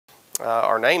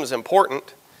Our name is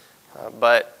important,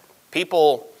 but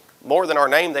people, more than our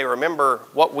name, they remember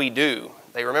what we do.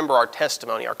 They remember our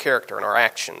testimony, our character, and our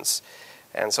actions.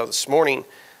 And so this morning,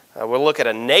 we'll look at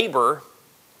a neighbor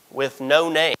with no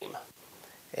name.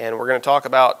 And we're going to talk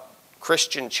about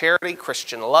Christian charity,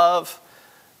 Christian love,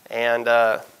 and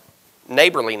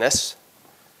neighborliness.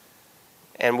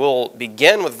 And we'll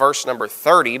begin with verse number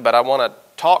 30, but I want to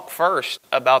talk first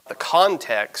about the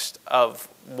context of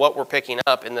what we're picking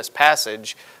up in this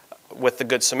passage with the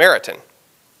Good Samaritan.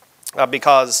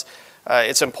 Because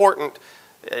it's important.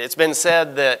 It's been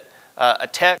said that a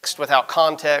text without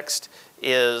context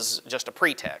is just a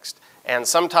pretext. And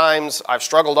sometimes I've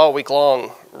struggled all week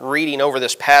long reading over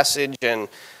this passage and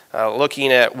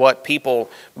looking at what people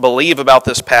believe about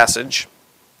this passage,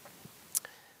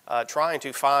 trying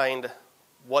to find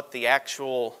what the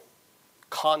actual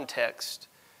context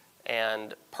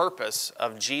and purpose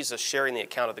of Jesus sharing the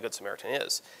account of the Good Samaritan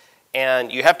is.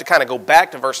 And you have to kind of go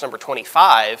back to verse number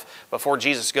 25 before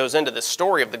Jesus goes into this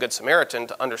story of the Good Samaritan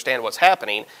to understand what's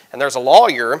happening. And there's a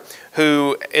lawyer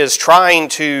who is trying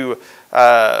to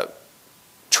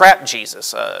trap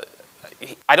Jesus.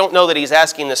 I don't know that he's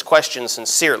asking this question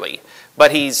sincerely,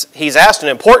 but he's asked an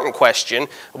important question.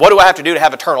 What do I have to do to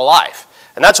have eternal life?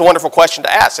 And that's a wonderful question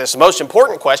to ask. It's the most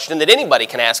important question that anybody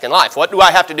can ask in life. What do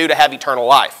I have to do to have eternal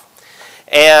life?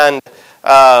 And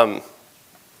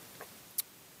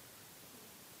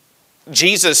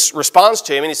Jesus responds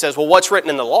to him and he says, well, what's written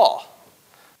in the law?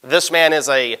 This man is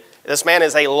a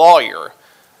lawyer.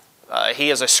 He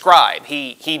is a scribe.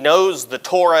 He knows the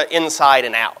Torah inside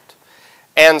and out.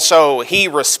 And so he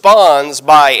responds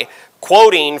by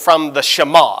quoting from the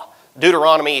Shema,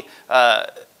 Deuteronomy,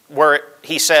 where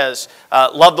he says,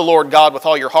 love the Lord God with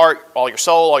all your heart, all your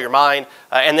soul, all your mind.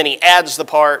 And then he adds the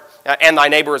part, and thy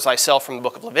neighbor as thyself, from the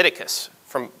book of Leviticus,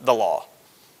 from the law.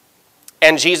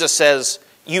 And Jesus says,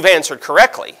 you've answered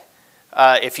correctly.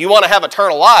 If you want to have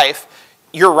eternal life,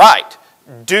 you're right.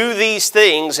 Do these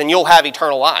things and you'll have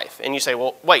eternal life. And you say,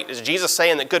 well, wait, is Jesus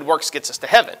saying that good works gets us to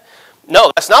heaven?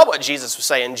 No, that's not what Jesus was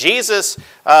saying. Jesus,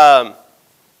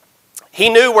 he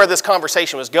knew where this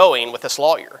conversation was going with this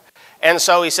lawyer. And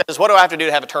so he says, what do I have to do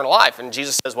to have eternal life? And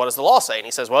Jesus says, what does the law say? And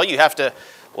he says, well, you have to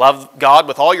love God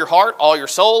with all your heart, all your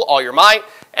soul, all your might,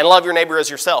 and love your neighbor as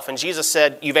yourself. And Jesus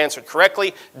said, you've answered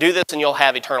correctly. Do this and you'll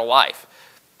have eternal life.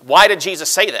 Why did Jesus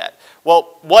say that?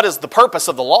 Well, what is the purpose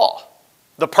of the law?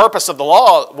 The purpose of the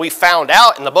law, we found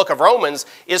out in the book of Romans,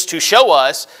 is to show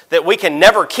us that we can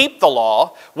never keep the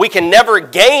law. We can never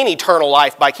gain eternal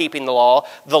life by keeping the law.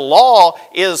 The law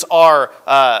is our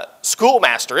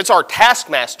schoolmaster. It's our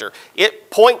taskmaster.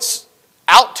 It points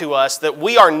out to us that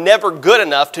we are never good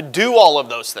enough to do all of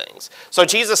those things. So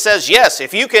Jesus says, yes,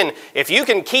 if you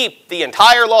can keep the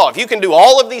entire law, if you can do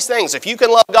all of these things, if you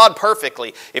can love God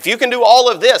perfectly, if you can do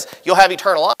all of this, you'll have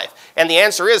eternal life. And the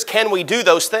answer is, can we do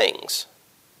those things?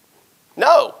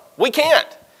 No, we can't.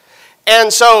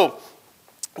 And so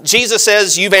Jesus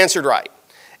says, you've answered right.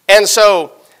 And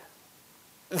so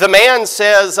the man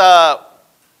says,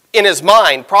 in his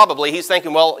mind, probably, he's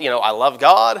thinking, well, I love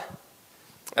God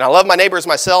and I love my neighbor as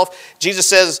myself. Jesus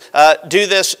says, do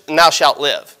this and thou shalt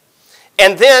live.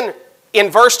 And then in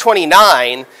verse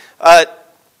 29,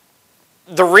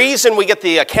 the reason we get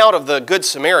the account of the Good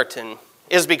Samaritan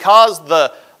is because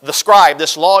the scribe,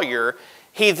 this lawyer,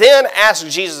 he then asks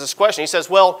Jesus this question. He says,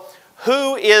 well,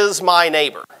 who is my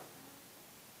neighbor?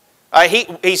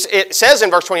 It says in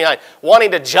verse 29,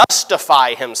 wanting to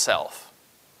justify himself.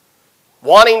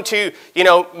 Wanting to,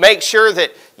 make sure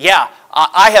that, yeah,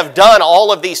 I have done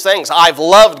all of these things. I've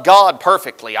loved God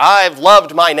perfectly. I've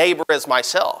loved my neighbor as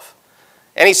myself.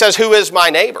 And he says, who is my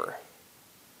neighbor?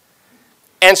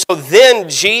 And so then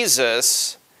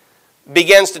Jesus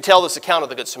begins to tell this account of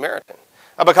the Good Samaritan.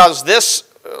 Because this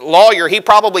lawyer, he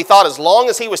probably thought as long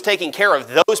as he was taking care of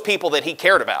those people that he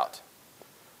cared about,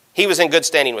 he was in good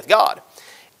standing with God.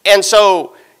 And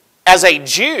so, as a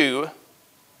Jew,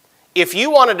 if you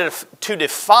wanted to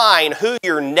define who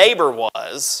your neighbor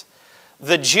was,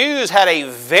 the Jews had a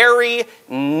very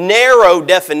narrow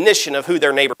definition of who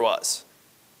their neighbor was.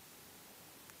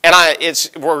 And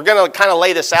we're going to kind of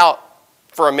lay this out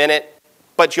for a minute,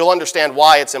 but you'll understand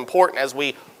why it's important as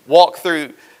we walk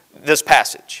through this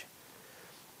passage.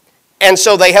 And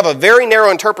so they have a very narrow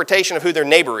interpretation of who their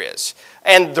neighbor is.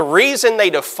 And the reason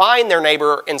they define their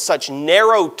neighbor in such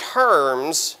narrow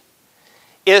terms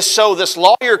is so this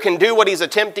lawyer can do what he's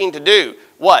attempting to do.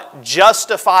 What?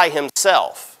 Justify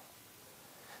himself.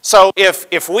 So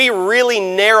if we really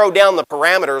narrow down the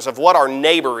parameters of what our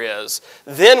neighbor is,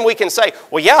 then we can say,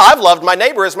 well, yeah, I've loved my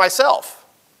neighbor as myself.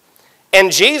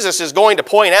 And Jesus is going to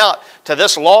point out to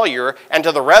this lawyer and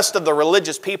to the rest of the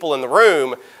religious people in the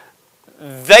room,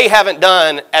 they haven't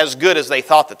done as good as they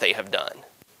thought that they have done.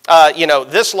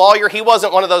 This lawyer, he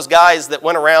wasn't one of those guys that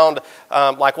went around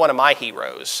like one of my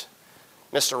heroes,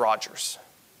 Mr. Rogers.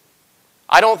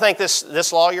 I don't think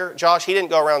this lawyer, Josh, he didn't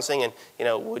go around singing,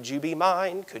 would you be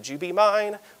mine? Could you be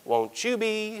mine? Won't you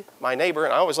be my neighbor?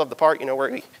 And I always loved the part,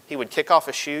 where he would kick off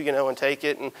a shoe, and take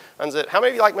it and unzip. How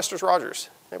many of you like Mr. Rogers'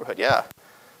 Neighborhood? Yeah.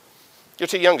 You're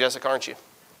too young, Jessica, aren't you?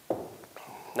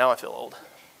 Now I feel old.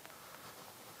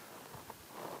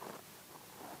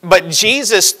 But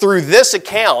Jesus, through this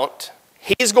account,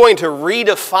 he's going to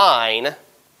redefine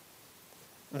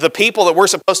the people that we're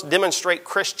supposed to demonstrate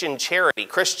Christian charity,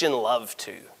 Christian love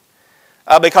to.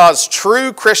 Because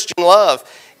true Christian love,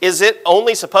 is it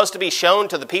only supposed to be shown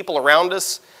to the people around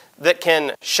us that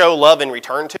can show love in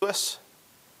return to us?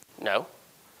 No.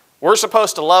 We're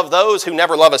supposed to love those who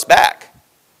never love us back.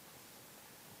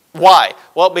 Why?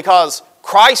 Well, because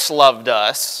Christ loved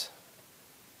us.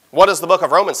 What does the book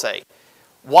of Romans say?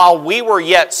 While we were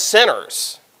yet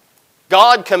sinners,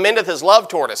 God commendeth his love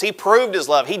toward us. He proved his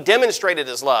love. He demonstrated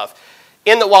his love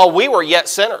in that while we were yet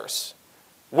sinners,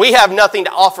 we have nothing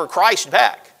to offer Christ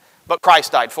back, but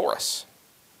Christ died for us.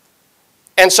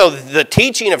 And so the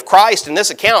teaching of Christ in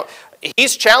this account,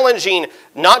 he's challenging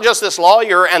not just this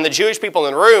lawyer and the Jewish people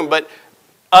in the room, but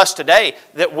us today,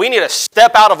 that we need to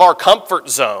step out of our comfort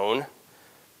zone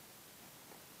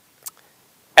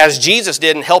as Jesus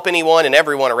did and help anyone and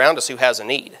everyone around us who has a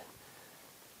need.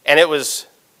 And it's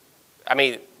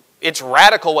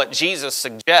radical what Jesus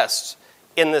suggests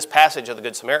in this passage of the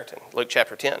Good Samaritan, Luke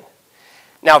chapter 10.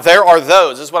 Now, there are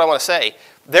those, this is what I want to say,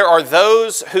 there are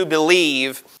those who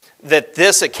believe that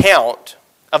this account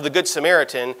of the Good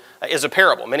Samaritan is a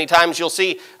parable. Many times you'll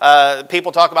see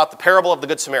people talk about the parable of the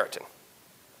Good Samaritan.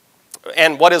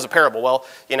 And what is a parable? Well,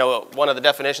 one of the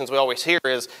definitions we always hear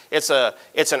is it's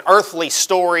an earthly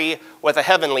story with a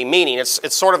heavenly meaning.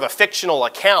 It's sort of a fictional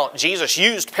account. Jesus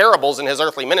used parables in his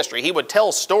earthly ministry. He would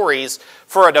tell stories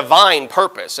for a divine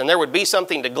purpose, and there would be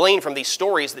something to glean from these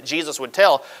stories that Jesus would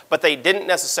tell, but they didn't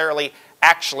necessarily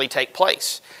actually take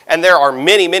place. And there are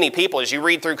many, many people, as you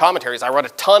read through commentaries, I read a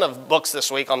ton of books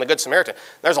this week on the Good Samaritan.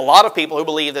 There's a lot of people who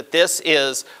believe that this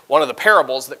is one of the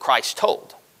parables that Christ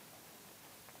told.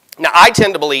 Now, I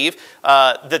tend to believe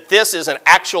that this is an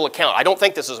actual account. I don't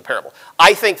think this is a parable.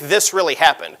 I think this really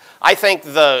happened. I think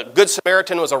the Good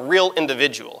Samaritan was a real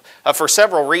individual for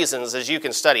several reasons, as you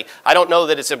can study. I don't know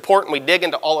that it's important we dig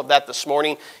into all of that this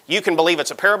morning. You can believe it's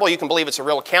a parable. You can believe it's a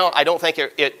real account. I don't think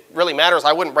it really matters.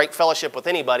 I wouldn't break fellowship with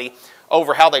anybody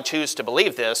over how they choose to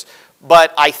believe this.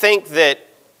 But I think that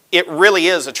it really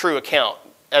is a true account.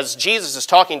 As Jesus is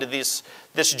talking to this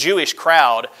Jewish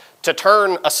crowd, to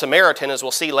turn a Samaritan, as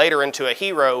we'll see later, into a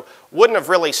hero wouldn't have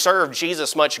really served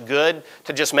Jesus much good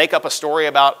to just make up a story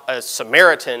about a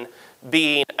Samaritan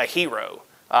being a hero.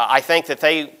 I think that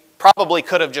they probably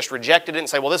could have just rejected it and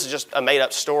say, well, this is just a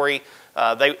made-up story.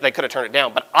 They could have turned it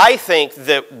down. But I think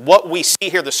that what we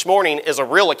see here this morning is a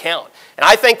real account. And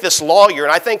I think this lawyer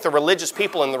and I think the religious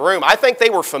people in the room, I think they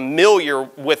were familiar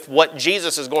with what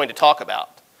Jesus is going to talk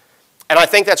about. And I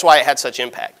think that's why it had such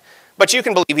impact. But you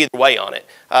can believe either way on it.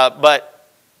 But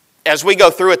as we go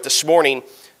through it this morning,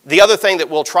 the other thing that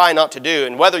we'll try not to do,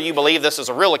 and whether you believe this is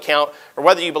a real account or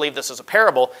whether you believe this is a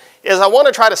parable, is I want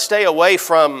to try to stay away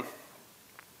from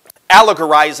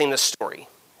allegorizing the story,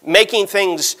 making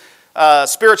things,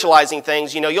 spiritualizing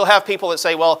things. You'll have people that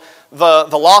say, well,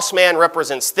 the lost man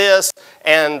represents this,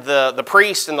 and the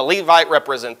priest and the Levite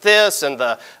represent this, and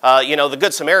the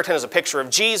Good Samaritan is a picture of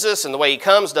Jesus, and the way he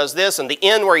comes does this, and the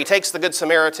inn where he takes the Good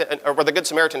Samaritan, or where the Good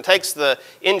Samaritan takes the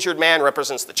injured man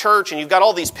represents the church, and you've got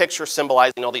all these pictures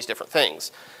symbolizing all these different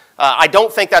things. I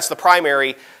don't think that's the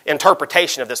primary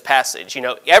interpretation of this passage.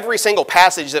 Every single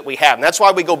passage that we have, and that's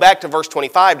why we go back to verse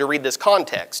 25 to read this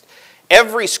context.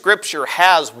 Every scripture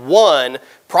has one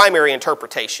primary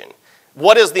interpretation.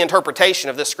 What is the interpretation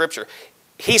of this scripture?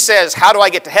 He says, how do I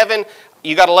get to heaven?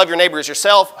 You got to love your neighbor as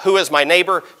yourself. Who is my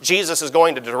neighbor? Jesus is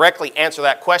going to directly answer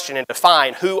that question and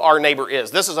define who our neighbor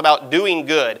is. This is about doing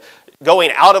good,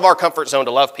 going out of our comfort zone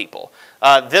to love people.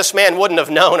 This man wouldn't have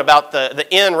known about the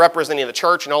inn representing the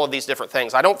church and all of these different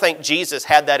things. I don't think Jesus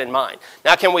had that in mind.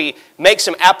 Now, can we make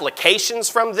some applications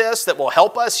from this that will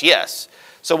help us? Yes.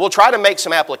 So we'll try to make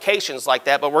some applications like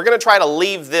that, but we're going to try to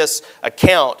leave this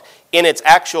account in its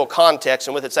actual context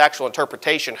and with its actual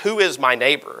interpretation. Who is my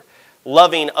neighbor?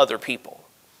 Loving other people.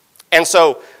 And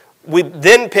so we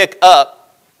then pick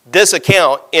up this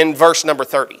account in verse number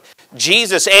 30.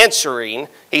 Jesus answering,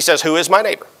 he says, who is my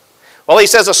neighbor? Well, he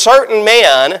says, a certain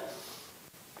man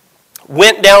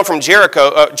went down from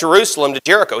Jerusalem to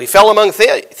Jericho. He fell among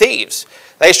thieves.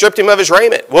 They stripped him of his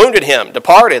raiment, wounded him,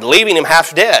 departed, leaving him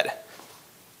half dead.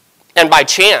 And by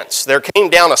chance, there came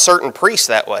down a certain priest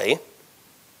that way.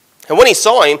 And when he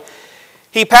saw him,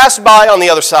 he passed by on the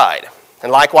other side.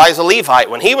 And likewise a Levite,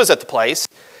 when he was at the place,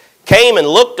 came and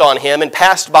looked on him and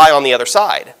passed by on the other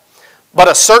side. But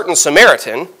a certain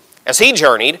Samaritan, as he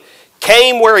journeyed,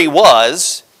 came where he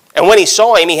was, and when he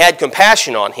saw him, he had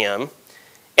compassion on him,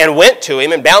 and went to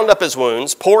him and bound up his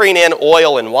wounds, pouring in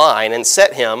oil and wine, and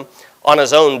set him on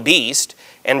his own beast,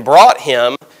 and brought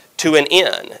him to an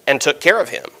inn, and took care of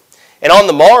him. And on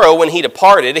the morrow, when he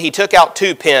departed, he took out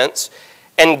 2 pence,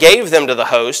 and gave them to the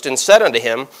host, and said unto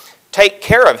him, Take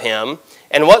care of him,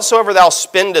 and whatsoever thou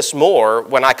spendest more,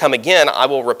 when I come again, I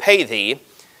will repay thee.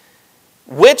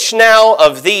 Which now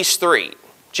of these 3?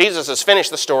 Jesus has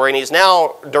finished the story, and he's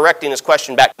now directing his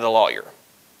question back to the lawyer.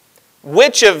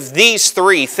 Which of these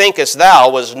 3 thinkest thou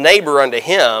was neighbor unto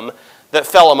him that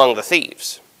fell among the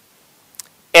thieves?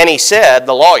 And he said,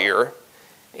 the lawyer,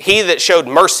 he that showed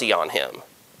mercy on him.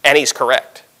 And he's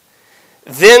correct.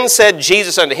 Then said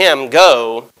Jesus unto him,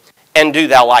 Go, and do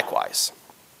thou likewise.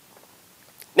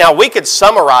 Now, we could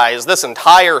summarize this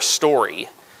entire story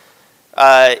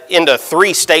into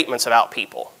 3 statements about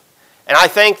people. And I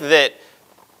think that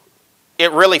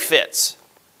it really fits.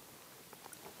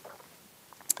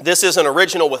 This isn't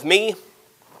original with me.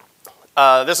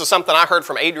 This is something I heard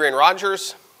from Adrian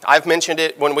Rogers. I've mentioned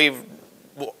it when we've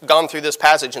gone through this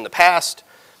passage in the past.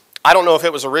 I don't know if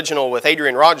it was original with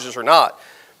Adrian Rogers or not,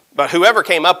 but whoever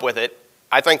came up with it,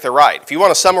 I think they're right. If you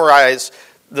want to summarize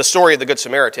the story of the Good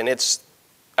Samaritan, it's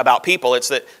about people. It's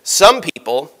that some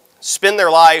people spend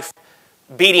their life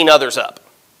beating others up.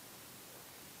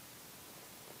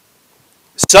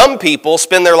 Some people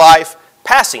spend their life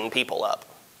passing people up.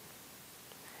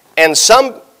 And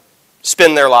some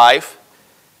spend their life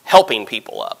helping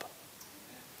people up.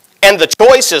 And the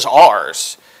choice is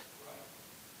ours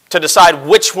to decide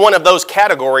which one of those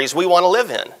categories we want to live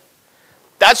in.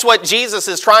 That's what Jesus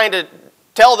is trying to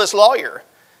tell this lawyer.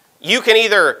 You can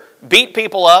either beat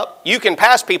people up, you can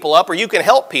pass people up, or you can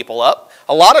help people up.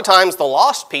 A lot of times the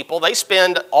lost people, they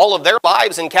spend all of their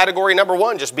lives in category number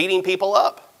 1, just beating people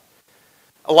up.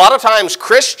 A lot of times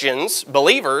Christians,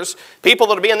 believers, people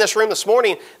that will be in this room this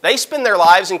morning, they spend their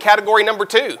lives in category number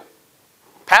 2,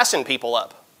 passing people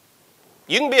up.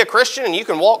 You can be a Christian and you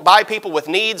can walk by people with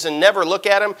needs and never look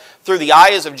at them through the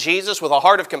eyes of Jesus with a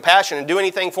heart of compassion and do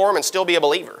anything for them and still be a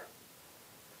believer.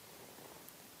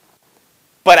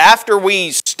 But after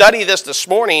we study this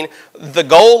morning, the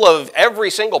goal of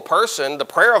every single person, the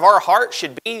prayer of our heart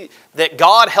should be that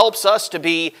God helps us to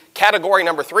be category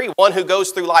number 3, one who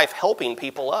goes through life helping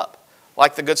people up,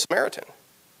 like the Good Samaritan.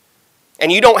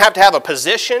 And you don't have to have a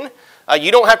position.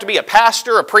 You don't have to be a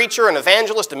pastor, a preacher, an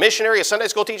evangelist, a missionary, a Sunday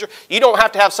school teacher. You don't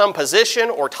have to have some position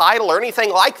or title or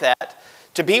anything like that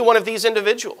to be one of these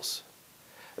individuals.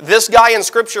 This guy in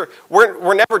Scripture,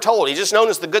 we're never told. He's just known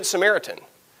as the Good Samaritan.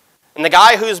 And the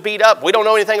guy who's beat up, we don't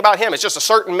know anything about him. It's just a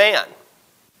certain man.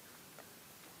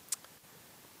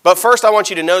 But first I want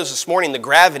you to notice this morning the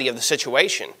gravity of the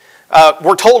situation.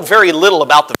 We're told very little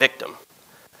about the victim.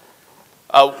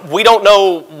 We don't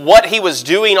know what he was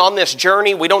doing on this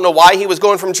journey. We don't know why he was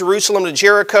going from Jerusalem to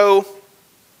Jericho.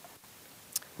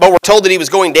 But we're told that he was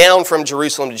going down from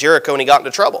Jerusalem to Jericho and he got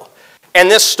into trouble. And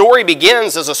this story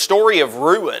begins as a story of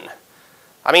ruin.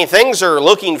 I mean, things are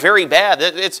looking very bad.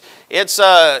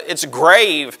 It's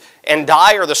grave and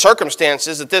dire the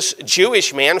circumstances that this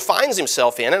Jewish man finds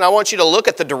himself in. And I want you to look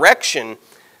at the direction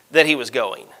that he was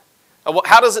going.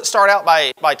 How does it start out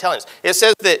by telling us? It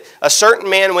says that a certain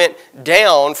man went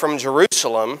down from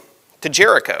Jerusalem to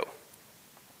Jericho.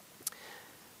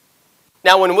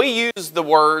 Now, when we use the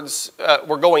words,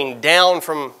 we're going down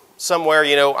from somewhere,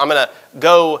 I'm going to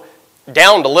go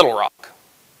down to Little Rock.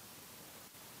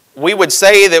 We would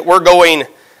say that we're going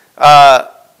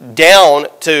down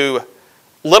to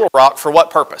Little Rock for what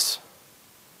purpose?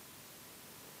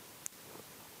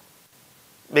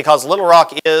 Because Little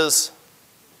Rock is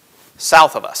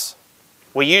south of us.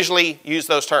 We usually use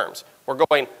those terms. We're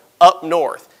going up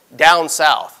north, down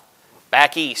south,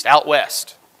 back east, out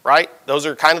west, right? Those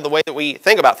are kind of the way that we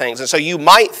think about things. And so you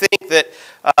might think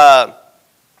that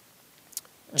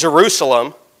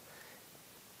Jerusalem,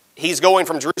 he's going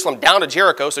from Jerusalem down to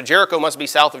Jericho, so Jericho must be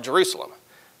south of Jerusalem.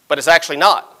 But it's actually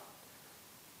not.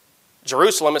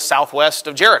 Jerusalem is southwest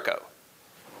of Jericho.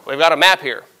 We've got a map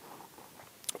here.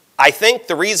 I think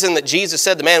the reason that Jesus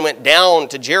said the man went down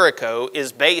to Jericho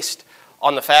is based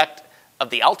on the fact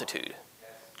of the altitude.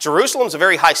 Jerusalem's a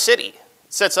very high city.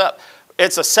 It sits up.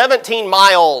 It's a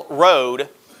 17-mile road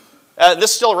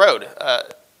This is still a road.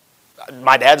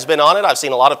 My dad's been on it. I've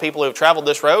seen a lot of people who have traveled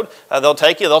this road.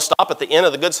 They'll stop at the Inn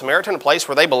of the Good Samaritan, a place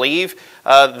where they believe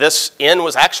this inn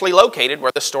was actually located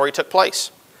where this story took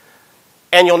place.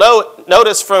 And you'll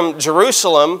notice from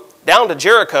Jerusalem down to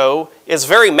Jericho is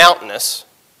very mountainous.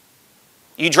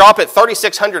 You drop it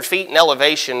 3,600 feet in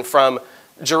elevation from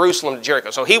Jerusalem to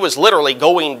Jericho. So he was literally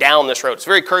going down this road. It's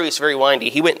very curvy, it's very windy.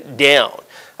 He went down.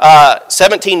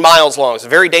 17 miles long. It's a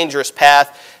very dangerous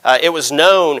path. It was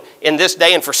known in this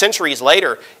day, and for centuries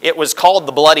later, it was called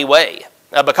the Bloody Way.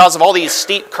 Because of all these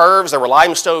steep curves, there were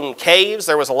limestone caves.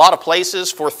 There was a lot of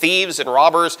places for thieves and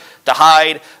robbers to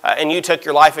hide, and you took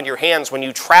your life in your hands when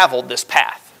you traveled this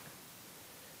path.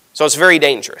 So it's very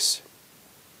dangerous.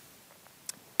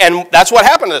 And that's what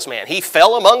happened to this man. He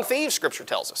fell among thieves, Scripture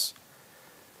tells us.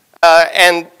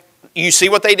 And you see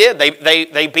what they did.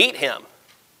 They beat him.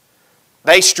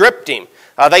 They stripped him.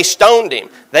 They stoned him.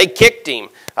 They kicked him.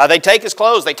 They take his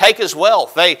clothes. They take his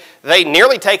wealth. They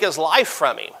nearly take his life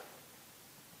from him.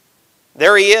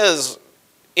 There he is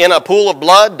in a pool of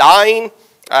blood, dying,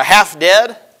 half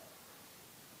dead.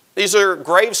 These are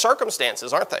grave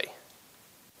circumstances, aren't they?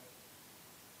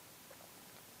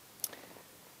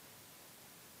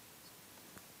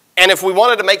 And if we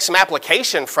wanted to make some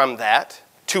application from that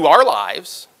to our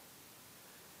lives,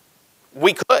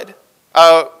 we could.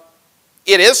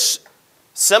 It is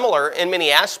similar in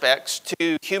many aspects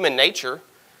to human nature.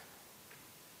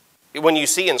 When you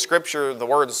see in Scripture the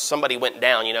words, somebody went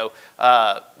down,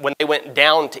 when they went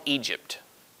down to Egypt,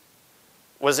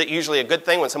 was it usually a good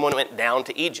thing when someone went down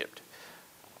to Egypt?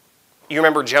 You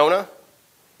remember Jonah?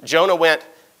 Jonah went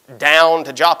down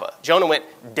to Joppa. Jonah went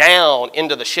down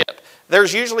into the ship.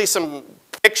 There's usually some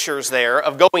pictures there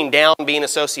of going down being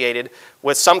associated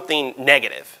with something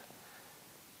negative.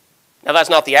 Now, that's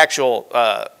not the actual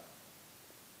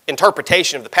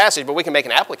interpretation of the passage, but we can make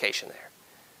an application there.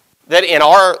 That in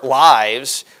our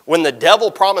lives, when the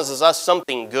devil promises us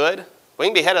something good, we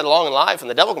can be headed along in life, and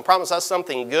the devil can promise us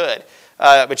something good.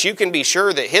 But you can be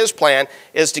sure that his plan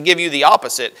is to give you the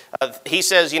opposite. He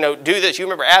says, do this. You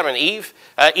remember Adam and Eve?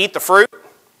 Eat the fruit.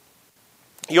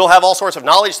 You'll have all sorts of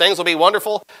knowledge. Things will be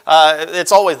wonderful.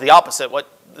 It's always the opposite what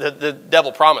the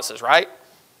devil promises, right?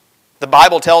 The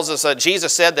Bible tells us that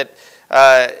Jesus said that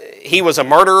he was a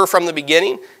murderer from the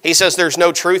beginning. He says there's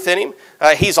no truth in him.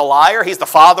 He's a liar. He's the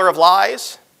father of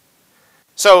lies.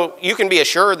 So you can be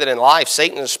assured that in life,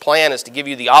 Satan's plan is to give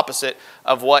you the opposite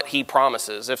of what he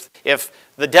promises. If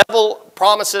the devil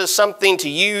promises something to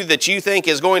you that you think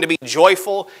is going to be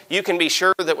joyful, you can be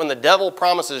sure that when the devil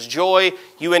promises joy,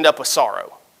 you end up with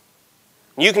sorrow.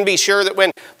 You can be sure that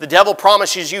when the devil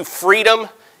promises you freedom,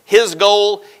 his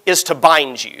goal is to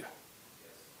bind you.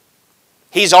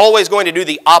 He's always going to do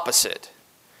the opposite.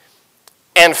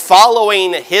 And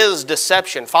following his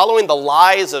deception, following the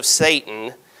lies of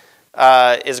Satan,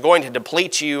 is going to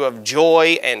deplete you of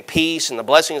joy and peace and the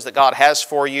blessings that God has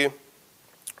for you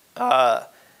in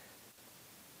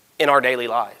our daily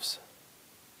lives.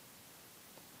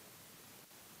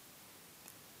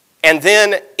 And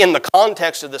then in the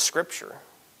context of the Scripture,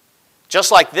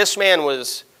 just like this man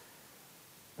was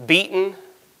beaten,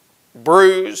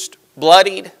 bruised,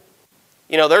 bloodied,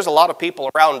 there's a lot of people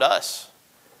around us.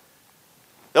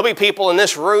 There'll be people in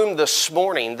this room this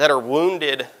morning that are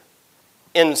wounded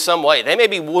in some way. They may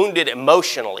be wounded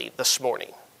emotionally this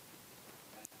morning.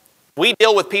 We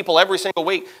deal with people every single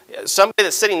week. Somebody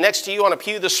that's sitting next to you on a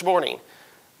pew this morning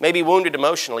may be wounded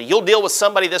emotionally. You'll deal with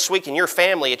somebody this week in your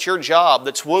family, at your job,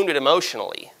 that's wounded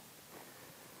emotionally.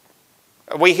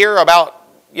 We hear about,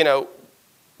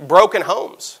 broken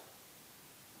homes.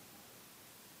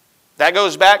 That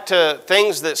goes back to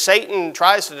things that Satan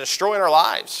tries to destroy in our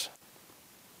lives.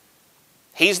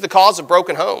 He's the cause of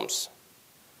broken homes.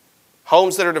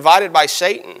 Homes that are divided by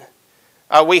Satan.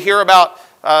 We hear about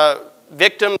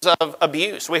victims of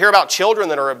abuse. We hear about children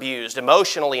that are abused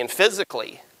emotionally and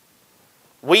physically.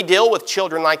 We deal with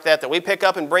children like that we pick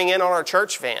up and bring in on our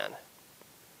church van.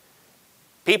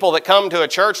 People that come to a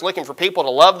church looking for people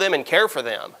to love them and care for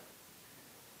them.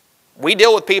 We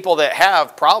deal with people that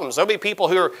have problems. There'll be people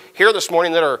who are here this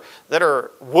morning that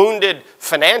are wounded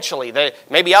financially. They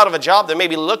may be out of a job. They may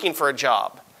be looking for a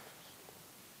job.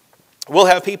 We'll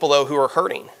have people, though, who are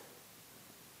hurting.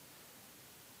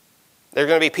 There are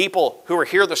going to be people who are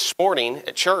here this morning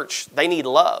at church. They need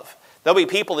love. There'll be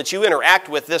people that you interact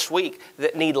with this week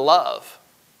that need love.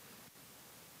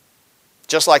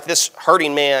 Just like this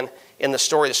hurting man in the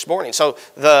story this morning. So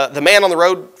the man on the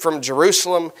road from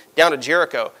Jerusalem down to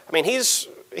Jericho, he's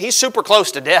super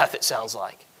close to death, it sounds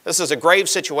like. This is a grave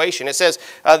situation. It says,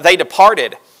 they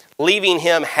departed, leaving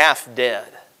him half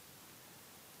dead.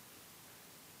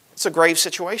 It's a grave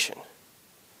situation.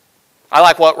 I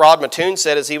like what Rod Mattoon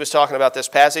said as he was talking about this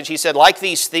passage. He said, like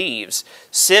these thieves,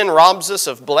 sin robs us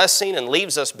of blessing and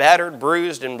leaves us battered,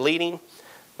 bruised, and bleeding.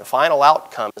 The final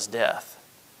outcome is death.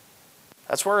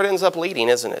 That's where it ends up leading,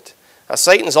 isn't it?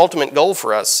 Satan's ultimate goal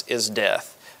for us is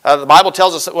death. The Bible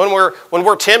tells us that when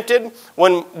we're tempted,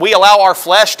 when we allow our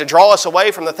flesh to draw us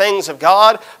away from the things of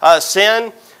God,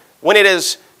 sin, when it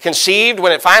is conceived,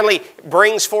 when it finally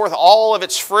brings forth all of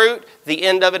its fruit, the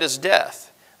end of it is death.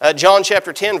 John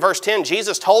chapter 10, verse 10,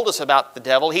 Jesus told us about the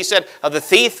devil. He said, the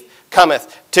thief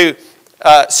cometh to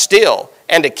steal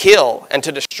and to kill and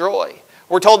to destroy.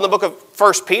 We're told in the book of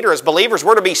 1 Peter, as believers,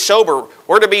 we're to be sober,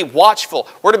 we're to be watchful,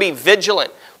 we're to be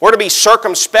vigilant, we're to be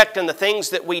circumspect in the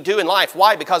things that we do in life.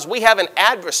 Why? Because we have an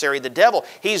adversary, the devil.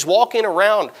 He's walking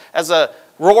around as a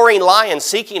roaring lion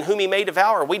seeking whom he may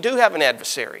devour. We do have an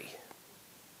adversary.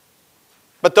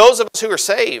 But those of us who are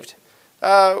saved,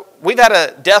 we've had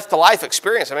a death to life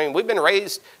experience. I mean, we've been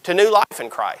raised to new life in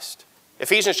Christ.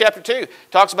 Ephesians chapter 2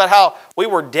 talks about how we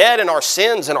were dead in our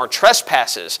sins and our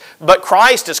trespasses, but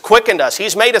Christ has quickened us.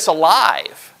 He's made us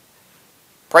alive.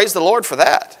 Praise the Lord for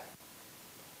that.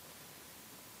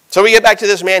 So we get back to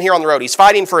this man here on the road. He's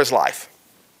fighting for his life.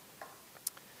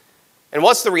 And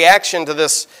what's the reaction to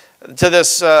this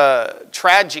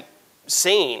tragic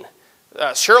scene?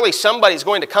 Surely somebody's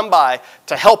going to come by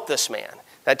to help this man.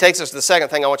 That takes us to the second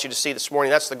thing I want you to see this morning.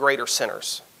 That's the greater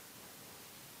sinners.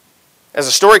 As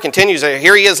the story continues,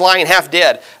 here he is lying half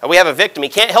dead. We have a victim. He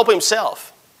can't help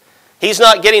himself. He's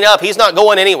not getting up. He's not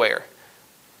going anywhere.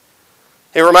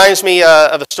 It reminds me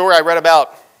of a story I read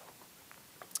about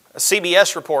a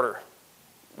CBS reporter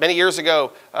many years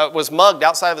ago was mugged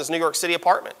outside of his New York City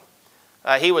apartment.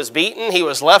 He was beaten. He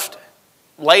was left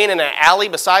laying in an alley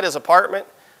beside his apartment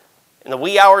in the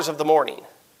wee hours of the morning.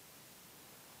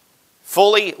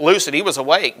 Fully lucid. He was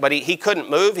awake, but he couldn't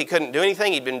move. He couldn't do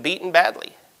anything. He'd been beaten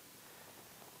badly.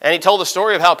 And he told the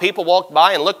story of how people walked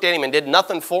by and looked at him and did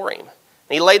nothing for him. And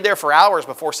he laid there for hours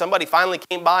before somebody finally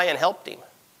came by and helped him.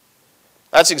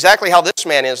 That's exactly how this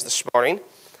man is this morning.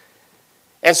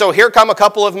 And so here come a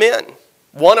couple of men,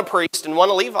 one a priest and one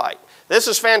a Levite. This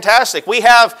is fantastic. We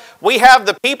have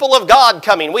the people of God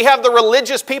coming. We have the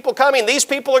religious people coming. These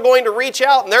people are going to reach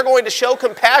out and they're going to show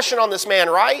compassion on this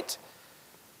man, right?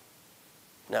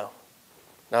 No.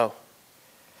 No.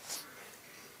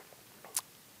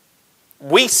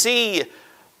 We see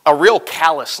a real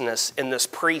callousness in this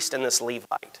priest and this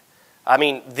Levite. I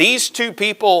mean, these two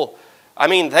people,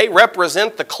 they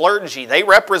represent the clergy. They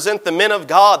represent the men of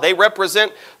God. They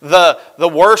represent the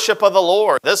worship of the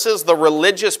Lord. This is the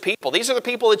religious people. These are the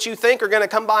people that you think are going to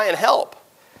come by and help.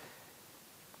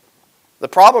 The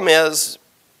problem is,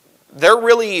 they're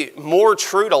really more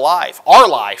true to life, our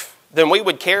life, than we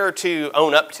would care to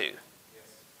own up to.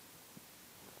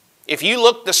 If you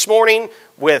look this morning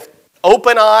with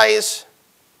open eyes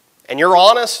and you're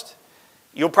honest,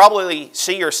 you'll probably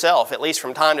see yourself, at least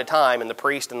from time to time, in the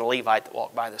priest and the Levite that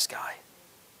walk by this guy.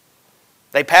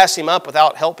 They pass him up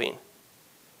without helping.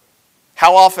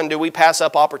 How often do we pass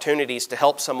up opportunities to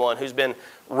help someone who's been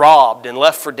robbed and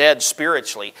left for dead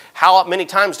spiritually? How many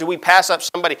times do we pass up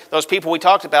somebody, those people we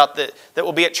talked about that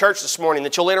will be at church this morning,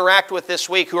 that you'll interact with this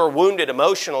week, who are wounded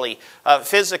emotionally,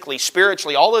 physically,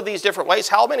 spiritually, all of these different ways?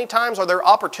 How many times are there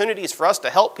opportunities for us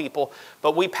to help people,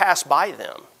 but we pass by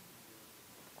them?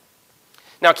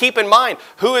 Now keep in mind,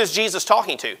 who is Jesus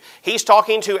talking to? He's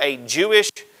talking to a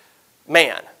Jewish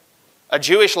man, a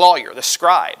Jewish lawyer, the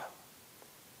scribe.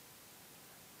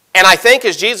 And I think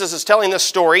as Jesus is telling this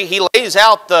story, he lays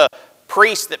out the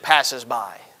priest that passes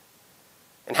by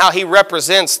and how he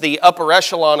represents the upper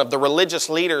echelon of the religious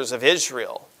leaders of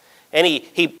Israel. And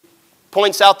he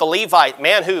points out the Levite,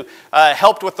 man who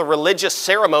helped with the religious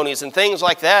ceremonies and things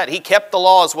like that. He kept the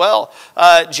law as well.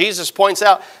 Jesus points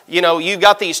out, you've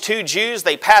got these two Jews.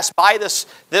 They pass by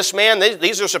this man.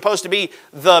 These are supposed to be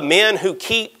the men who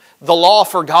keep the law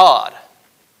for God.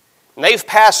 And they've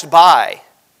passed by.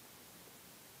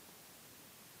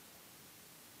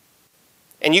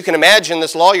 And you can imagine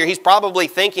this lawyer, he's probably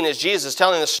thinking as Jesus is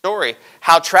telling this story,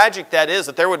 how tragic that is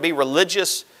that there would be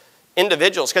religious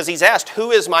individuals, because he's asked,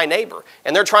 who is my neighbor?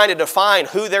 And they're trying to define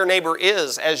who their neighbor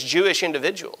is as Jewish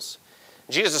individuals.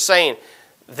 Jesus is saying,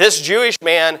 this Jewish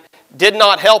man did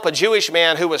not help a Jewish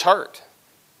man who was hurt.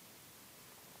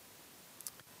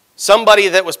 Somebody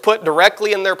that was put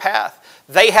directly in their path.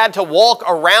 They had to walk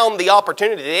around the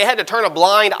opportunity. They had to turn a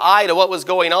blind eye to what was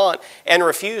going on and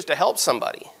refuse to help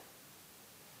somebody.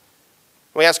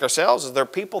 We ask ourselves, is there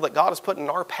people that God has put in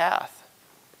our path,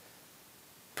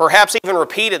 perhaps even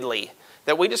repeatedly,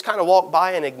 that we just kind of walk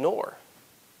by and ignore?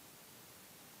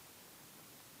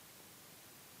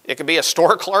 It could be a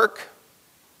store clerk.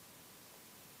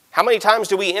 How many times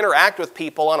do we interact with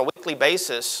people on a weekly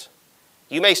basis?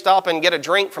 You may stop and get a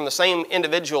drink from the same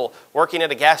individual working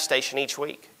at a gas station each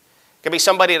week. It could be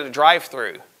somebody at a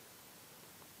drive-thru.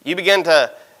 You begin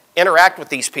to interact with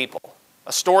these people.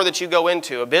 A store that you go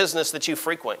into, a business that you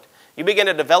frequent. You begin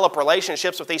to develop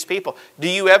relationships with these people. Do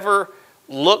you ever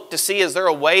look to see, is there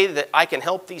a way that I can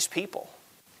help these people?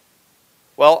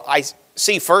 Well, I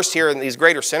see first here in these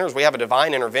greater sinners, we have a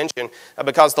divine intervention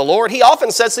because the Lord, He often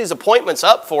sets these appointments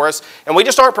up for us and we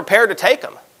just aren't prepared to take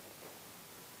them.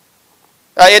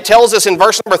 It tells us in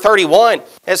verse number 31,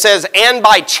 it says, and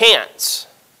by chance.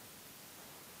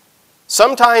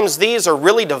 Sometimes these are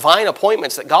really divine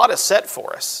appointments that God has set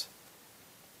for us.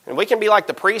 And we can be like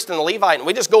the priest and the Levite and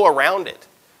we just go around it.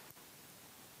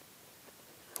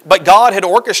 But God had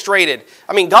orchestrated,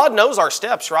 God knows our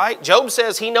steps, right? Job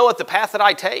says, He knoweth the path that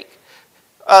I take.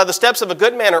 The steps of a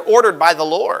good man are ordered by the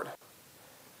Lord.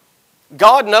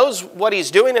 God knows what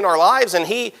He's doing in our lives, and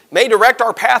He may direct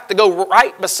our path to go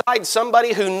right beside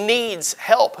somebody who needs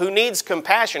help, who needs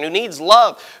compassion, who needs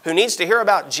love, who needs to hear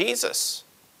about Jesus.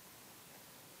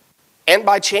 And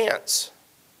by chance,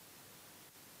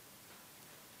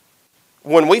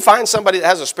 when we find somebody that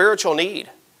has a spiritual need,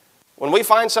 when we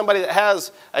find somebody that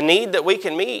has a need that we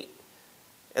can meet,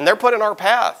 and they're put in our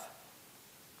path,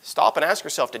 stop and ask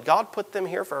yourself, did God put them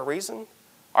here for a reason?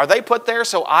 Are they put there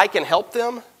so I can help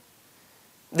them?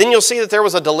 Then you'll see that there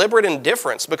was a deliberate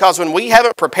indifference, because when we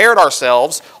haven't prepared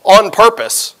ourselves on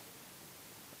purpose,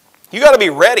 you got to be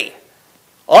ready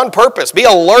on purpose. Be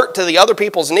alert to the other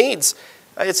people's needs.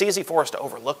 It's easy for us to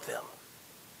overlook them.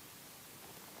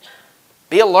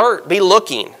 Be alert. Be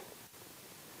looking.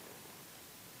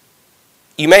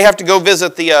 You may have to go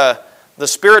visit the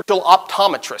spiritual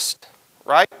optometrist,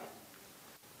 right?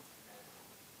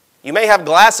 You may have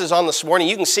glasses on this morning.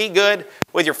 You can see good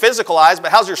with your physical eyes,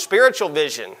 but how's your spiritual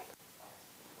vision?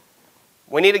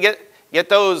 We need to get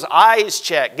those eyes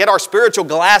checked. Get our spiritual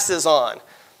glasses on.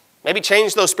 Maybe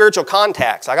change those spiritual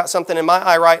contacts. I got something in my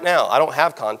eye right now. I don't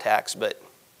have contacts, but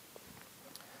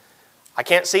I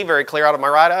can't see very clear out of my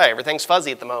right eye. Everything's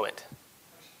fuzzy at the moment.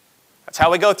 That's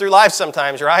how we go through life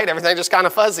sometimes, right? Everything's just kind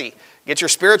of fuzzy. Get your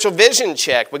spiritual vision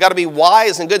checked. We've got to be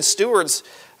wise and good stewards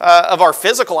of our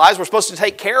physical eyes. We're supposed to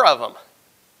take care of them.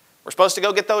 We're supposed to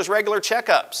go get those regular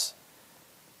checkups.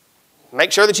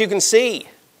 Make sure that you can see.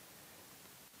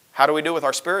 How do we do with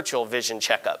our spiritual vision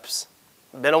checkups?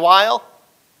 Been a while?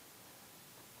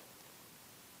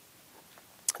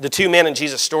 The two men in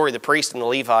Jesus' story, the priest and the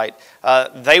Levite,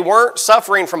 they weren't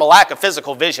suffering from a lack of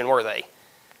physical vision, were they?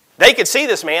 They could see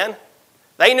this man.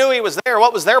 They knew he was there.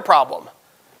 What was their problem?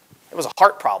 It was a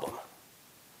heart problem.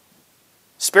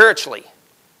 Spiritually.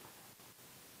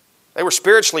 They were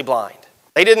spiritually blind.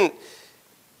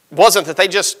 Wasn't that they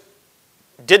just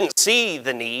didn't see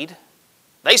the need.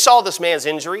 They saw this man's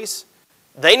injuries.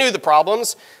 They knew the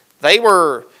problems. They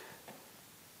were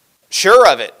sure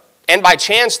of it. And by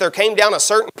chance there came down a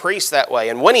certain priest that way.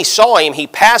 And when he saw him, he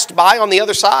passed by on the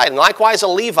other side. And likewise a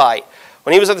Levite,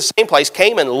 when he was at the same place,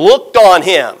 came and looked on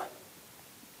him.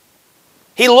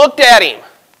 He looked at him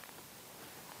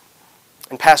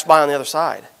and passed by on the other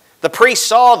side. The priest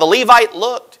saw, the Levite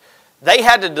looked. They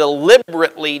had to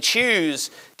deliberately choose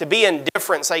to be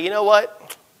indifferent, say, you know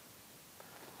what?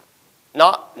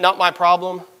 Not my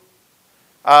problem.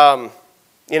 I'm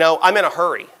in a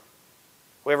hurry.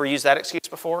 We ever used that excuse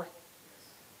before?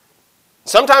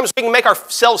 Sometimes we can make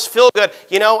ourselves feel good.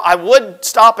 I would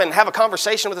stop and have a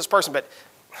conversation with this person, but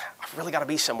I've really got to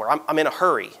be somewhere. I'm in a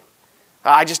hurry.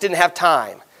 I just didn't have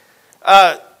time.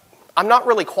 I'm not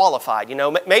really qualified.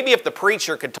 Maybe if the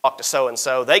preacher could talk to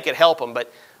so-and-so, they could help them,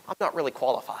 but I'm not really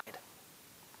qualified.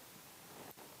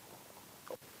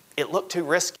 It looked too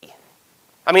risky.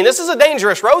 This is a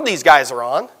dangerous road these guys are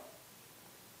on.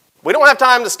 We don't have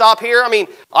time to stop here.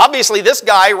 Obviously this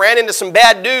guy ran into some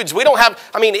bad dudes.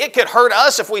 It could hurt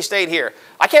us if we stayed here.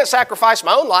 I can't sacrifice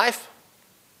my own life.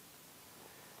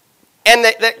 And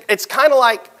it's kind of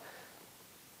like,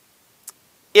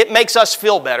 it makes us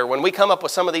feel better. When we come up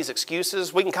with some of these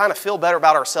excuses, we can kind of feel better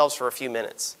about ourselves for a few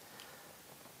minutes.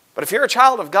 But if you're a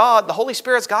child of God, the Holy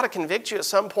Spirit's got to convict you at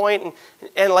some point,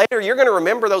 and later you're going to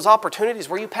remember those opportunities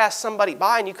where you passed somebody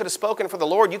by and you could have spoken for the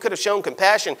Lord, you could have shown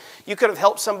compassion, you could have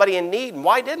helped somebody in need, and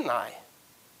why didn't I?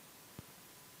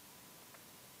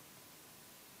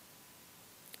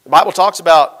 The Bible talks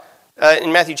about,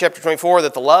 in Matthew chapter 24,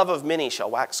 that the love of many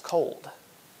shall wax cold.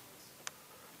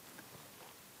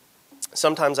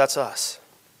 Sometimes that's us.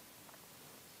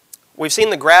 We've seen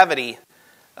the gravity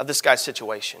of this guy's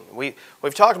situation. We've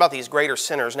talked about these greater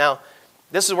sinners. Now,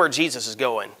 this is where Jesus is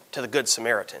going, to the Good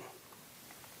Samaritan.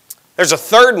 There's a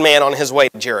third man on his way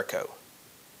to Jericho,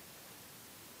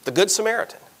 the Good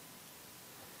Samaritan.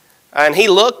 And he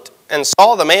looked and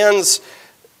saw the man's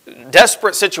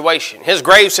desperate situation, his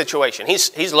grave situation.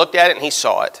 He's looked at it and he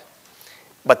saw it.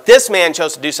 But this man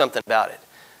chose to do something about it.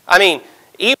 I mean,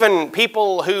 even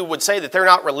people who would say that they're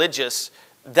not religious,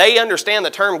 they understand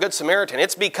the term Good Samaritan.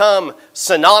 It's become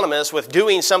synonymous with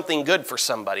doing something good for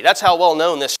somebody. That's how well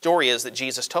known this story is that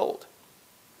Jesus told.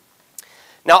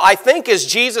 Now, I think as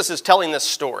Jesus is telling this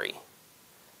story,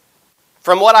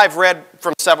 from what I've read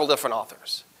from several different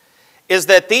authors, is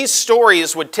that these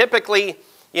stories would typically,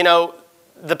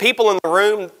 the people in the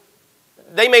room,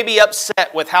 they may be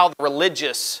upset with how the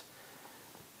religious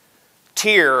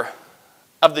tier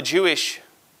of the Jewish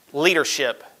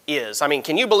leadership is. I mean,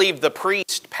 can you believe the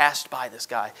priest passed by this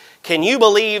guy? Can you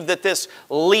believe that this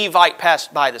Levite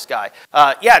passed by this guy?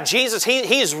 Jesus,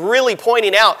 he's really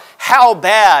pointing out how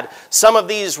bad some of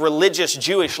these religious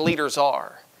Jewish leaders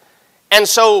are. And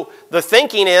so the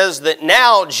thinking is that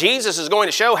now Jesus is going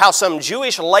to show how some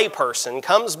Jewish layperson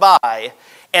comes by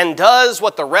and does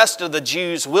what the rest of the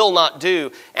Jews will not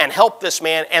do and help this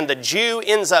man, and the Jew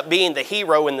ends up being the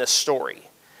hero in this story.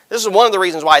 This is one of the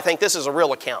reasons why I think this is a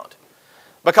real account.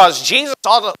 Because Jesus,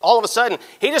 all of a sudden,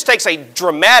 he just takes a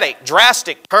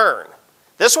drastic turn.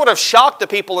 This would have shocked the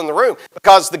people in the room,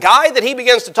 because the guy that he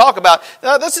begins to talk about,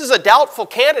 this is a doubtful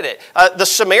candidate. The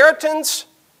Samaritans,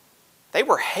 they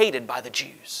were hated by the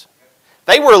Jews.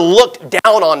 They were looked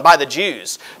down on by the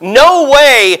Jews. No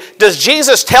way does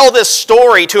Jesus tell this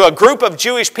story to a group of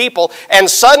Jewish people and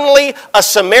suddenly a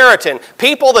Samaritan,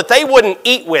 people that they wouldn't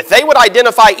eat with. They would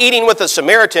identify eating with a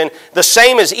Samaritan the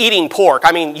same as eating pork.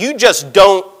 I mean, you just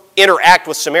don't interact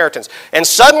with Samaritans. And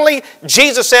suddenly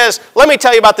Jesus says, let me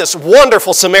tell you about this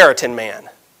wonderful Samaritan man.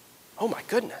 Oh my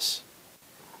goodness.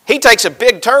 He takes a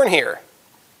big turn here.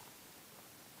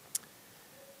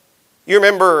 You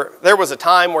remember there was a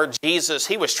time where Jesus,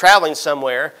 he was traveling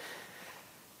somewhere,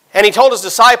 and he told his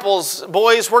disciples,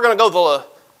 boys, we're going to go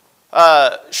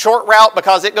the short route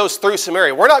because it goes through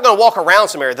Samaria. We're not going to walk around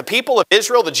Samaria. The people of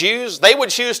Israel, the Jews, they would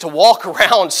choose to walk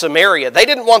around Samaria. They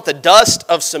didn't want the dust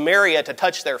of Samaria to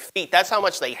touch their feet. That's how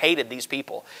much they hated these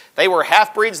people. They were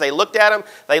half-breeds. They looked at them.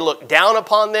 They looked down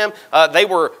upon them. They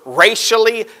were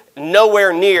racially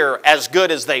nowhere near as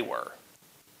good as they were.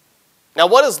 Now,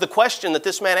 what is the question that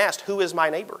this man asked? Who is my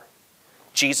neighbor?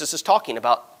 Jesus is talking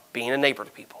about being a neighbor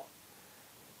to people.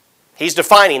 He's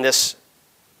defining this.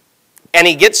 And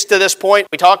he gets to this point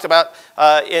we talked about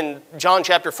in John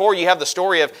chapter 4. You have the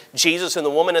story of Jesus and the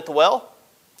woman at the well,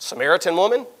 Samaritan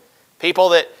woman, people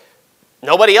that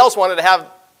nobody else wanted to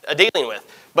have a dealing with.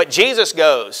 But Jesus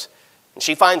goes, and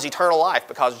she finds eternal life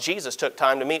because Jesus took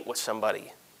time to meet with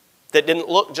somebody that didn't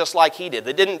look just like he did,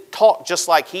 that didn't talk just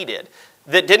like he did,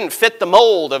 that didn't fit the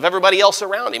mold of everybody else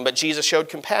around him, but Jesus showed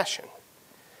compassion.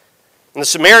 And the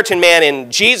Samaritan man in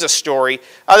Jesus' story,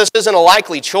 this isn't a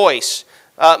likely choice.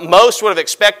 Most would have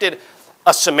expected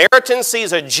a Samaritan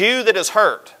sees a Jew that is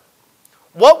hurt.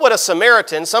 What would a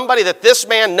Samaritan, somebody that this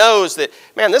man knows that,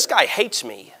 man, this guy hates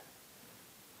me.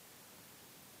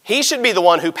 He should be the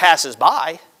one who passes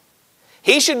by.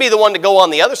 He should be the one to go on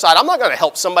the other side. I'm not going to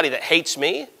help somebody that hates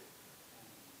me.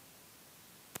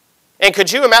 And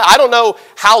could you imagine, I don't know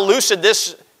how lucid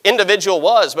this individual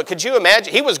was, but could you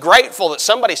imagine, he was grateful that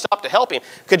somebody stopped to help him.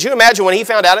 Could you imagine when he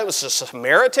found out it was a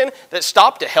Samaritan that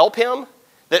stopped to help him,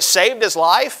 that saved his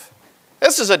life?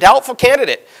 This is a doubtful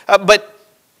candidate. But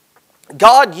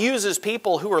God uses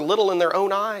people who are little in their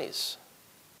own eyes.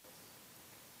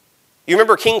 You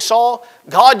remember King Saul?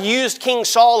 God used King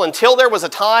Saul until there was a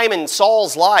time in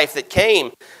Saul's life that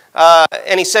came.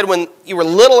 And he said, when you were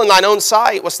little in thine own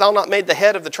sight, wast thou not made the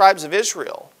head of the tribes of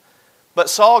Israel? But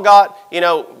Saul got,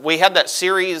 we had that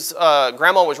series,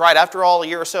 Grandma was right, after all, a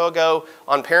year or so ago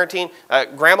on parenting.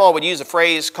 Grandma would use a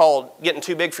phrase called getting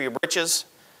too big for your britches.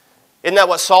 Isn't that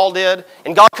what Saul did?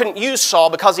 And God couldn't use Saul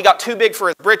because he got too big for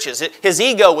his britches. His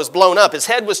ego was blown up. His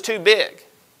head was too big.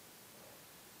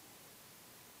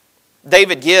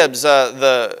 David Gibbs,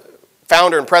 the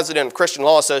founder and president of Christian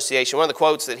Law Association, one of the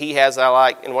quotes that he has that I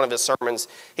like in one of his sermons,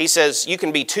 he says, you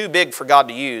can be too big for God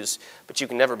to use, but you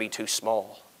can never be too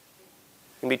small.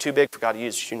 You can be too big for God to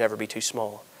use, but you can never be too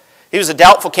small. He was a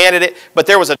doubtful candidate, but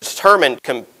there was a determined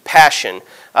compassion.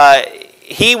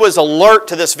 He was alert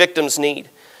to this victim's need.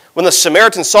 When the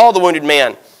Samaritan saw the wounded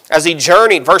man, as he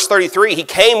journeyed, verse 33, he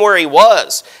came where he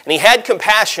was, and he had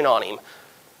compassion on him.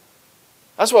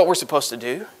 That's what we're supposed to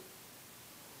do.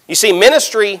 You see,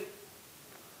 ministry,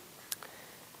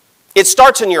 it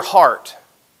starts in your heart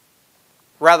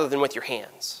rather than with your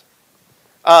hands.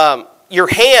 Your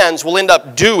hands will end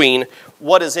up doing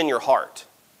what is in your heart.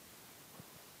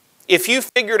 if you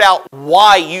figured out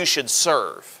why you should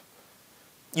serve,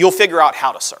 you'll figure out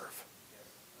how to serve.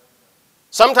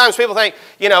 Sometimes people think,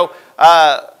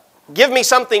 give me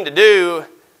something to do,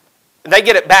 and they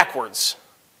get it backwards.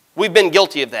 We've been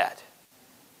guilty of that.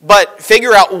 But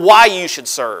figure out why you should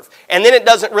serve. And then it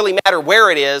doesn't really matter where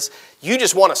it is, you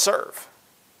just want to serve.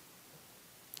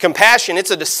 Compassion,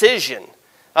 it's a decision.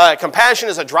 Compassion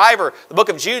is a driver. The book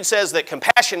of Jude says that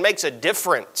compassion makes a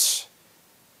difference.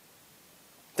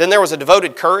 Then there was a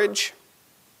devoted courage.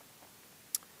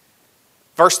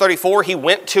 Verse 34, he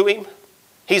went to him.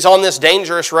 He's on this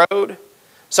dangerous road.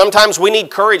 Sometimes we need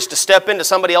courage to step into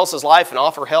somebody else's life and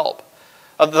offer help.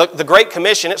 The Great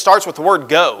Commission, it starts with the word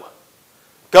go.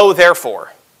 Go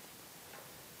therefore.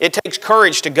 It takes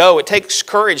courage to go. It takes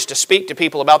courage to speak to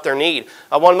people about their need.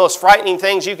 One of the most frightening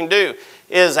things you can do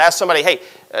is ask somebody, hey,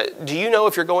 do you know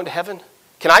if you're going to heaven?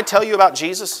 Can I tell you about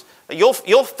Jesus? You'll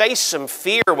face some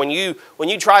fear when you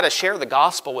try to share the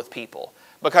gospel with people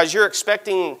because you're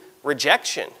expecting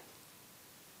rejection.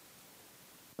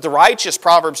 The righteous,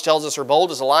 Proverbs tells us, are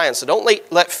bold as a lion. So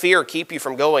don't let fear keep you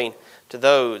from going to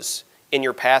those in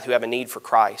your path who have a need for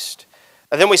Christ.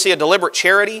 And then we see a deliberate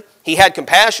charity. He had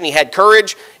compassion, he had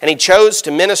courage, and he chose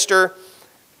to minister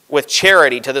with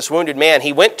charity to this wounded man.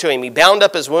 He went to him, he bound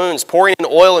up his wounds, pouring in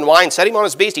oil and wine, set him on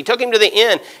his beast. He took him to the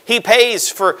inn. He pays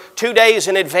for 2 days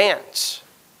in advance.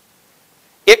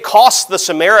 It cost the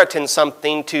Samaritan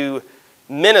something to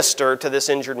minister to this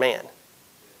injured man.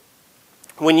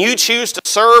 When you choose to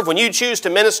serve, when you choose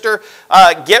to minister,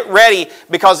 get ready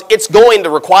because it's going to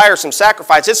require some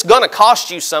sacrifice. It's going to cost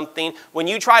you something when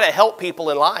you try to help people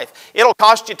in life. It'll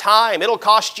cost you time. It'll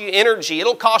cost you energy.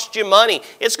 It'll cost you money.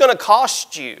 It's going to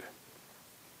cost you.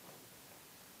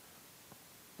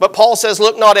 But Paul says,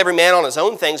 look not every man on his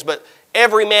own things, but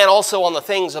every man also on the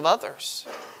things of others.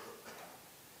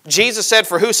 Jesus said,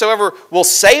 for whosoever will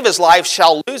save his life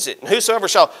shall lose it, and whosoever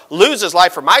shall lose his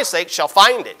life for my sake shall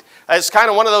find it. It's kind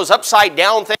of one of those upside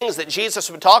down things that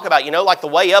Jesus would talk about, like the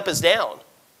way up is down.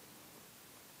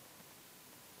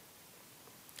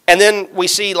 And then we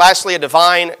see lastly a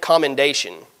divine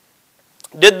commendation.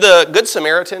 Did the Good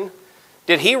Samaritan,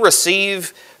 did he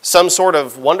receive some sort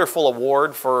of wonderful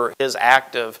award for his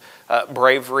act of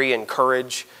bravery and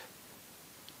courage,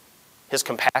 his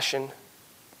compassion?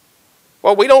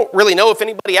 Well, we don't really know if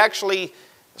anybody actually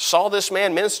saw this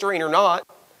man ministering or not.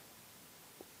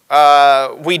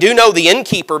 We do know the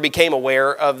innkeeper became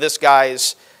aware of this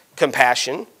guy's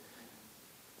compassion.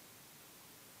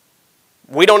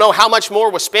 We don't know how much more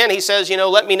was spent. He says,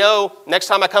 let me know. Next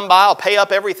time I come by, I'll pay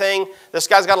up everything. This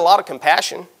guy's got a lot of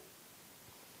compassion.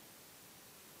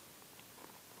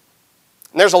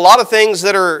 And there's a lot of things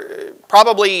that are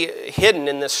probably hidden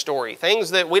in this story.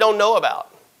 Things that we don't know about.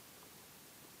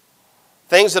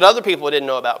 Things that other people didn't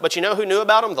know about. But you know who knew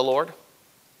about them? The Lord.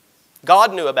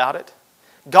 God knew about it.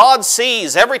 God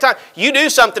sees every time you do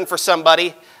something for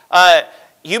somebody.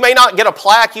 You may not get a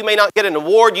plaque. You may not get an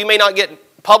award. You may not get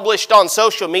published on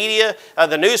social media.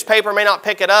 The newspaper may not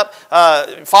pick it up.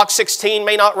 Fox 16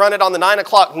 may not run it on the 9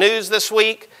 o'clock news this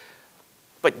week.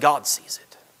 But God sees it.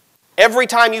 Every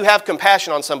time you have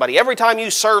compassion on somebody, every time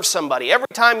you serve somebody, every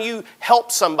time you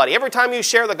help somebody, every time you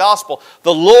share the gospel,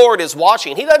 the Lord is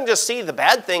watching. He doesn't just see the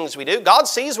bad things we do. God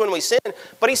sees when we sin,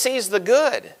 but He sees the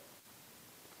good.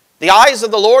 The eyes of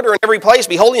the Lord are in every place,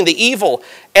 beholding the evil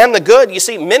and the good. You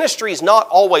see, ministry is not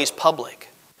always public.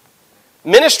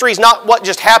 Ministry is not what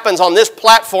just happens on this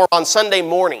platform on Sunday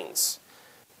mornings.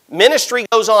 Ministry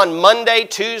goes on Monday,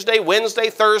 Tuesday,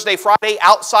 Wednesday, Thursday, Friday,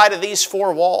 outside of these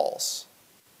four walls.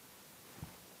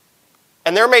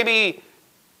 And there may be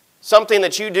something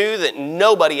that you do that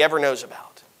nobody ever knows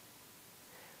about.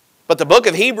 But the book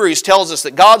of Hebrews tells us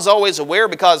that God's always aware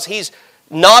because He's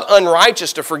not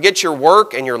unrighteous to forget your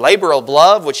work and your labor of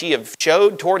love which ye have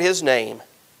showed toward His name.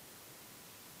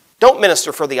 Don't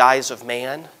minister for the eyes of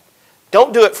man.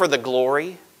 Don't do it for the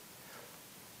glory.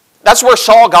 That's where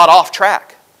Saul got off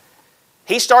track.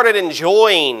 He started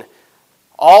enjoying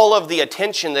all of the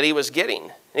attention that he was getting.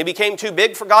 And he became too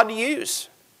big for God to use.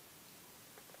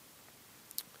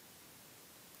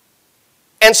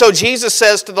 And so Jesus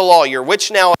says to the lawyer,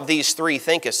 which now of these three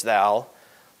thinkest thou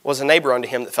was a neighbor unto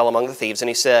him that fell among the thieves? And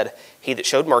he said, he that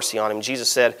showed mercy on him. Jesus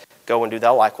said, go and do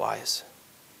thou likewise.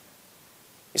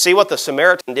 You see what the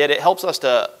Samaritan did? It helps us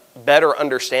to better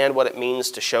understand what it means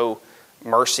to show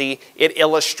mercy. It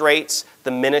illustrates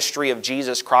the ministry of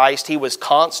Jesus Christ. He was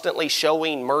constantly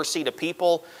showing mercy to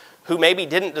people who maybe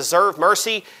didn't deserve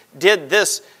mercy. Did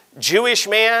this Jewish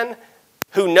man,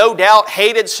 who no doubt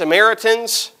hated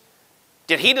Samaritans,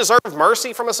 did he deserve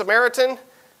mercy from a Samaritan?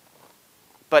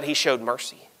 But he showed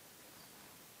mercy.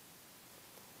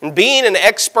 And being an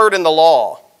expert in the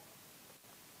law,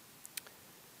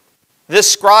 this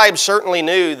scribe certainly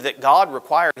knew that God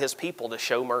required his people to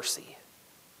show mercy.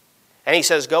 And he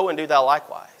says, go and do thou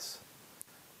likewise.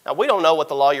 Now, we don't know what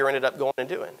the lawyer ended up going and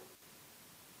doing.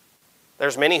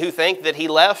 There's many who think that he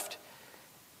left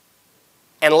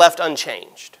and left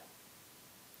unchanged.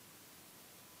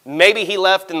 Maybe he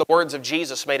left and the words of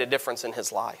Jesus made a difference in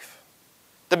his life.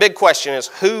 The big question is,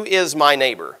 who is my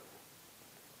neighbor?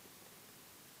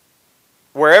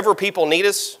 Wherever people need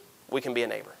us, we can be a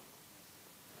neighbor.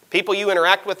 People you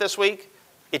interact with this week,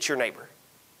 it's your neighbor.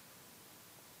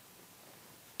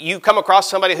 You come across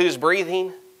somebody who's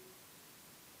breathing,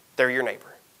 they're your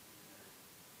neighbor.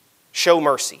 Show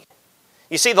mercy.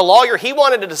 You see, the lawyer, he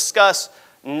wanted to discuss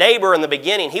neighbor in the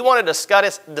beginning. He wanted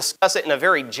to discuss it in a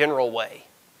very general way.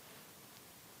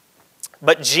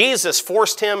 But Jesus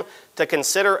forced him to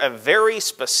consider a very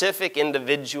specific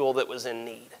individual that was in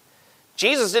need.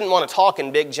 Jesus didn't want to talk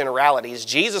in big generalities.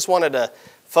 Jesus wanted to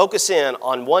focus in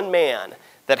on one man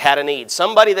that had a need,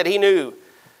 somebody that he knew.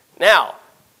 Now,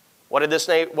 what did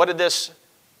this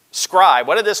scribe,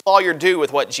 what did this lawyer do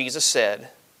with what Jesus said?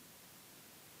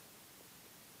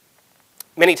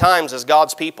 Many times as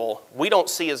God's people, we don't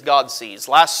see as God sees.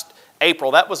 Last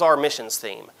April, that was our missions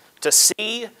theme, to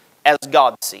see as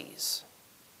God sees.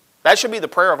 That should be the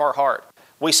prayer of our heart.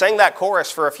 We sang that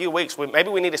chorus for a few weeks. Maybe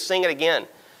we need to sing it again.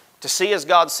 To see as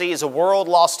God sees, a world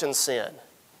lost in sin.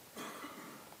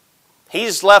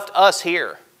 He's left us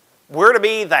here. We're to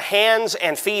be the hands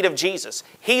and feet of Jesus.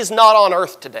 He's not on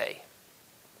earth today.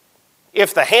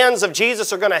 If the hands of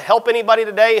Jesus are going to help anybody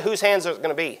today, whose hands are it going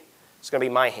to be? It's going to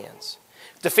be my hands.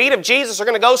 If the feet of Jesus are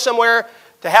going to go somewhere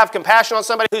to have compassion on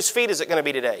somebody, whose feet is it going to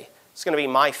be today? It's going to be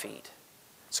my feet.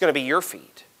 It's going to be your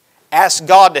feet. Ask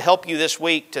God to help you this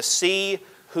week to see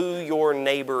who your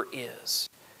neighbor is.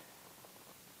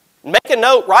 Make a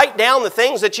note. Write down the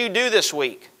things that you do this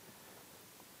week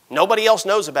nobody else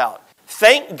knows about.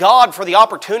 Thank God for the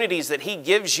opportunities that He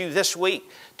gives you this week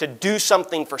to do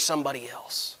something for somebody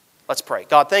else. Let's pray.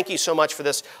 God, thank you so much for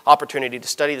this opportunity to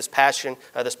study this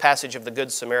passage of the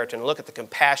Good Samaritan and look at the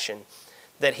compassion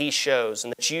that He shows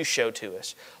and that you show to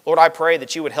us. Lord, I pray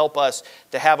that you would help us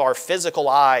to have our physical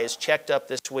eyes checked up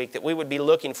this week, that we would be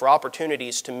looking for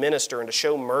opportunities to minister and to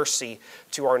show mercy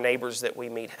to our neighbors that we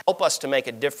meet. Help us to make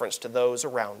a difference to those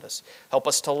around us. Help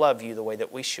us to love you the way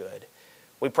that we should.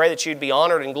 We pray that you'd be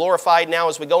honored and glorified now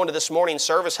as we go into this morning's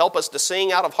service. Help us to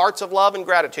sing out of hearts of love and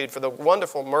gratitude for the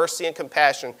wonderful mercy and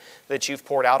compassion that you've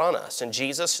poured out on us. In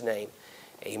Jesus' name,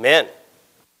 amen.